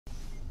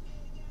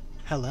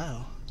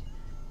Hello.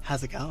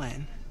 How's it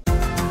going?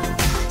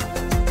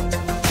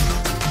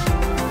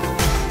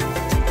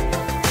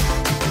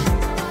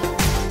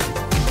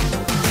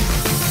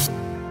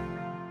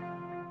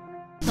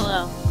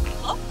 Hello.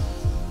 Oh.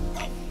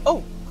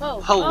 Oh.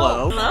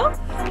 Hello. Hello?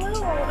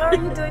 Hello. How are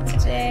you doing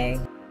today?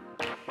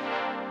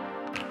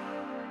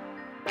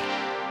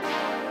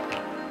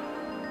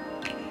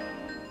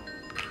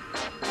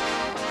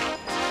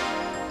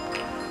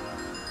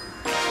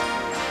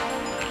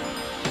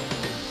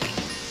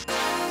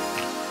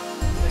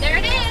 There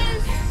it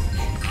is.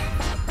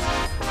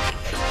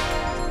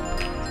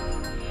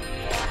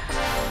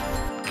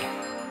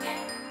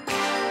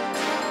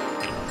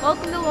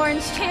 Welcome to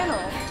Lauren's channel.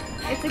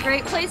 It's a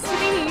great place to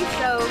be,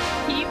 so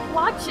keep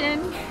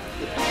watching.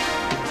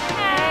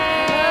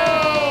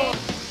 Hey!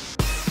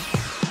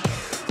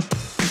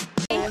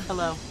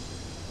 Hello.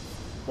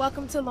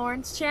 Welcome to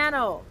Lauren's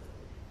channel.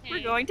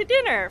 We're going to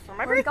dinner for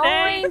my birthday.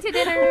 We're going to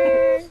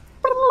dinner.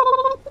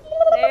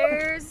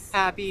 There's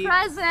Happy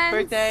presents.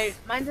 birthday.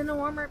 Mine's in a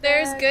warmer bag.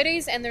 There's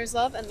goodies and there's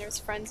love and there's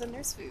friends and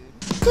there's food.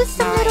 Just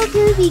some little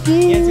groovy goose.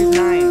 The answer's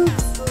 9.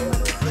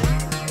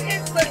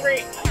 It's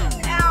slippery.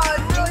 Ow,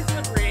 it's really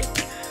slippery.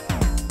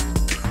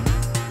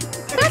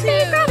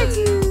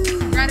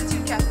 Gratitude.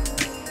 Gratitude cafe.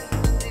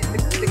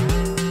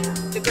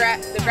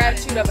 The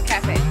gratitude of a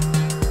cafe.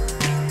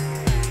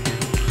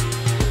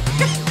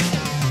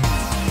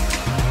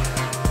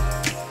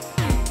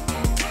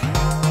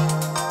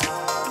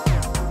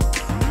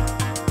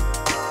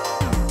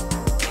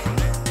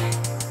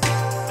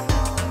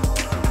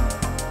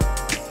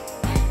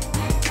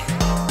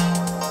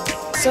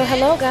 So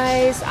hello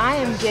guys, I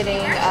am getting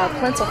a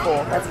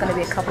plentiful. That's going to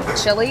be a cup of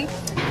chili.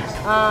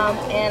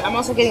 And I'm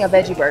also getting a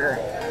veggie burger.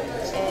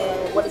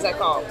 And what is that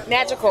called?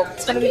 Magical.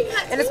 It's gonna be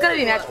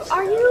magical.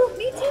 Are you?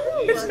 Me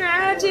too. It's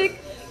magic.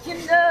 You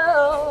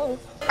know.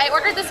 I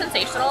ordered the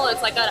Sensational.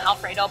 It's like an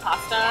Alfredo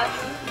pasta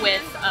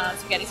with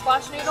spaghetti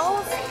squash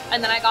noodles,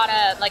 and then I got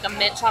a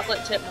mint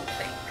chocolate chip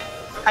milkshake.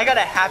 I got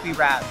a happy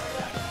wrap.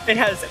 It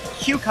has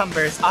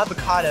cucumbers,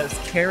 avocados,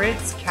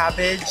 carrots,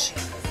 cabbage,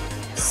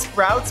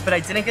 sprouts, but I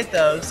didn't get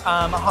those.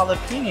 A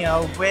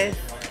jalapeno with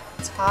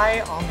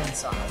Thai almond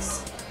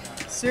sauce.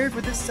 Served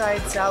with a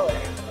side salad.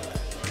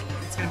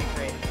 It's gonna be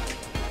great.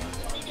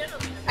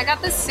 I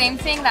got the same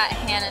thing that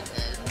Hannah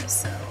did,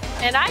 so.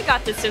 And I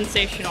got the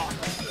Sensational.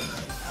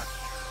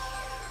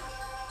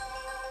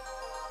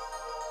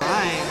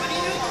 Hi.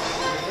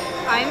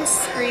 I'm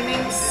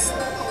screaming so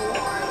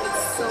hard.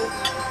 It's so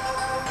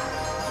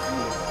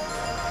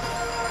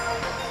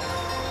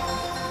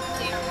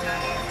damn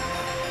tired.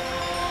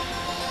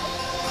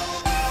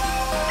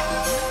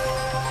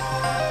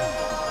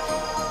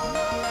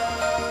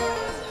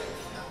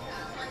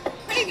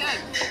 Pretty good.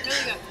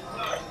 Really good.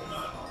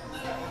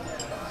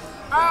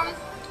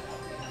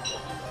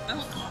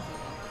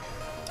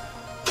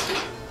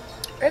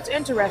 It's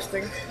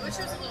interesting. I wish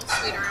it was a little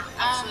sweeter,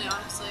 actually,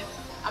 honestly.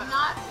 I'm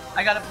not.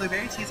 I got a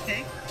blueberry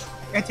cheesecake.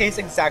 It tastes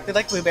exactly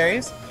like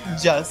blueberries,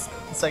 just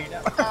so you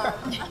know.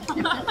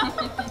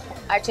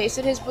 I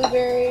tasted his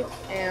blueberry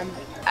and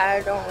I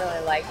don't really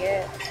like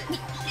it.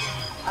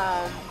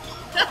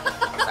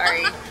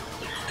 Sorry.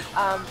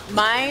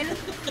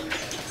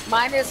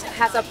 Mine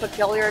has a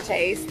peculiar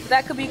taste.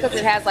 That could be because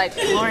it has like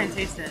Lauren,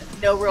 taste it.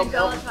 no real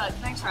milk. Can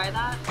I try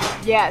that?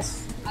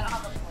 Yes. I don't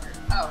have a fork.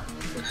 Oh.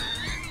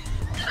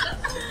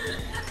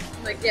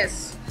 Like,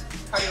 yes.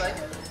 How do you like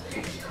it?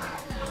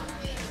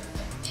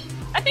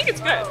 I think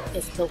it's good.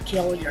 It's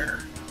peculiar.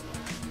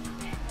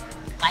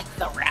 Like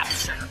the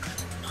rapture.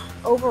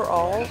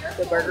 Overall,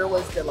 the burger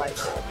was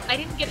delightful. I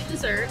didn't get a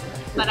dessert,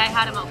 but I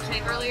had a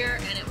milkshake earlier,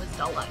 and it was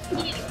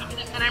delightful.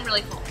 And I'm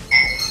really full.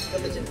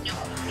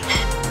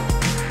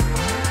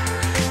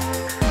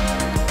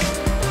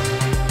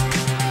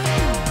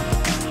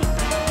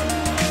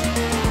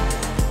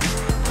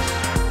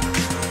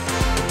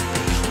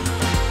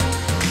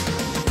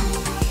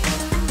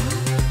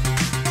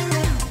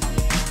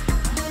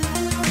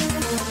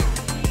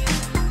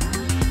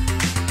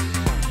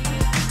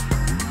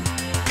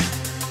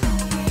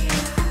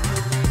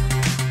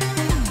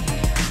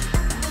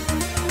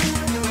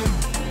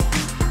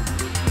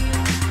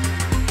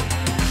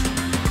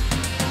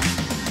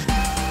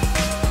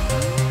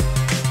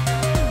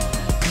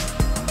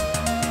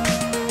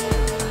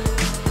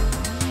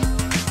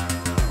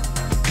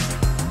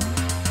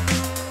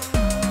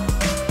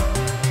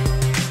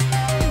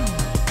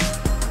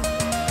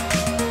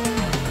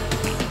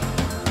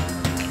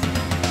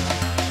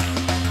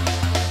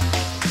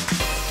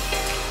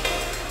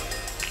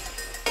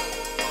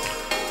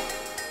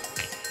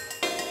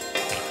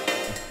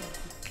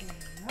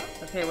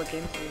 Okay, what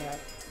games do we have?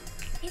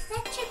 Is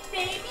that your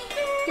baby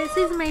girl? This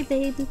is my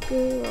baby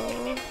girl.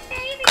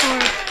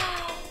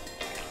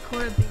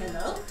 Cora.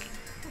 Hello?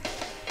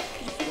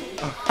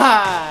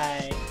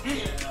 Hi.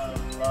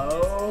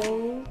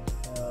 Hello.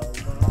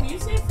 Can you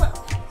say fun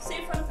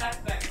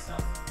fact about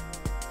yourself?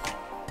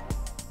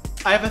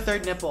 I have a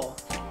third nipple.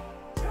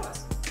 Show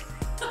us.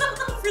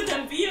 For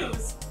the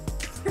views.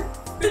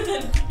 For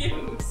the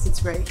views.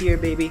 It's right here,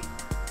 baby.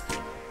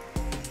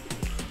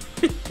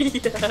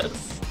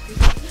 Yes.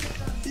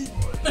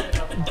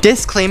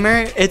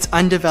 Disclaimer, it's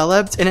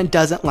undeveloped and it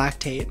doesn't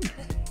lactate.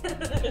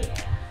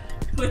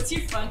 What's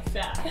your fun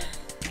fact?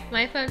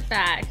 My fun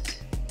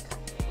fact: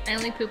 I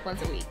only poop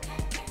once a week.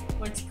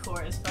 What's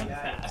Cora's fun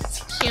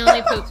fact? She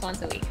only poops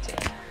once a week too.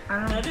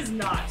 That is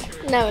not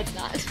true. No, it's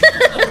not.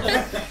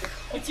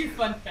 What's your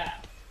fun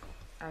fact?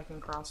 I can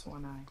cross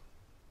one eye.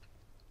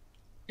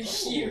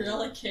 You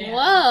really can.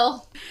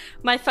 Whoa.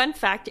 My fun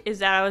fact is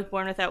that I was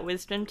born without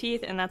wisdom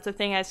teeth, and that's the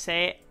thing I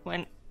say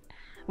when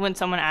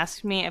someone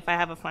asks me if I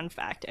have a fun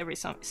fact every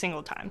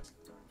single time.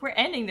 We're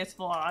ending this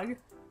vlog,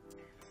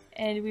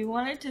 and we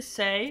wanted to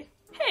say,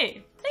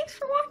 hey, thanks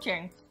for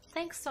watching.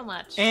 Thanks so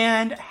much.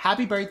 And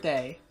happy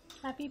birthday.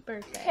 Happy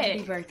birthday. Hey,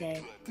 Happy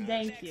birthday.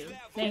 thank you,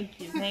 thank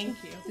you,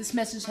 thank you. This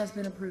message has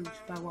been approved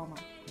by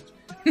Walmart.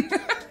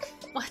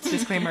 What?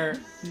 Disclaimer,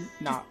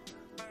 not.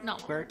 No.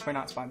 We're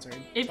not sponsored.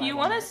 If by you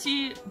want to Walmart.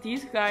 see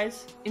these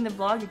guys in the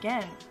vlog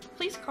again,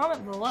 please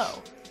comment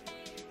below.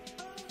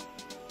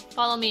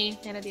 Follow me,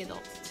 Hannah the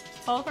Adult.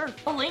 Follow her.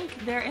 I'll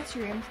link their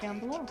Instagrams down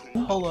below.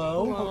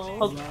 Hello.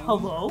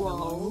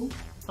 Hello.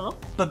 Hello.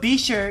 But be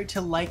sure to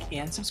like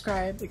and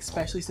subscribe,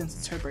 especially since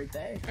it's her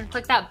birthday. And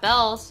click that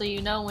bell so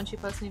you know when she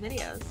posts new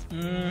videos.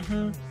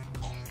 Mm-hmm.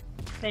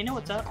 They know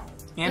what's up.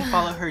 And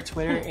follow her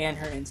Twitter and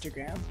her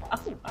Instagram.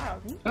 Oh, wow.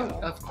 Thank you. Oh,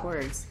 of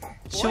course.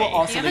 She will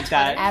also have a link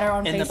that Add her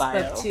on in the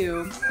bio. Facebook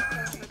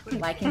too.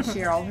 Like and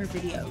share all her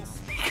videos.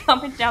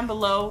 Comment down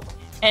below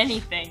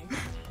anything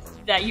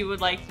that you would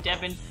like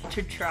Devin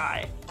to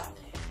try.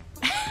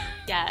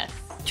 Yes.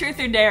 Truth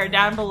or dare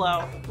down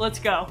below. Let's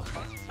go.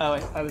 Oh,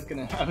 I was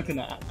gonna say, I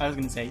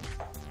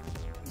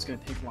was gonna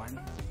pick one.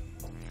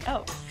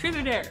 Oh, truth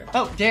or dare.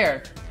 Oh,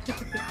 dare.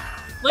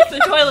 Lick the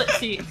toilet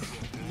seat.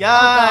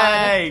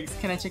 Yikes!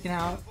 Can I chicken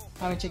out?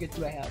 How many chickens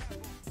do I have?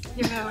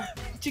 You know.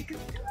 Chicken.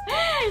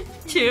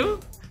 2,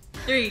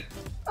 3.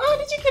 Oh,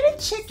 did you get a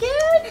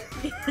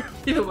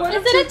chicken? What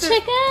is it, a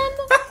chicken?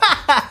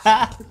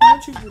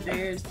 The truth or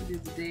dare is to do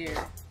the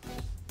dare.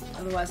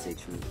 Otherwise, say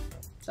true.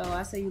 So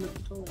I say you lick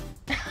the toilet.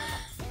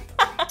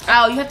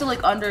 Oh, you have to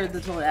look under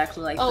the toilet,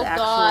 actually, like Oh the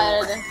actual.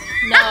 God.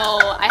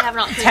 No, I have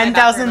not. cleaned my 10,000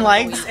 bathroom in a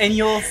likes week. and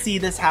you'll see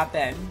this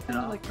happen.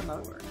 Like come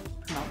over.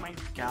 Not my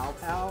gal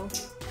pal.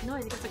 No,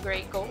 I think it's a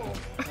great goal.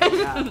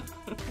 Yeah.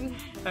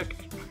 Okay.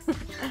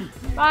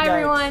 Bye, Yikes.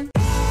 everyone.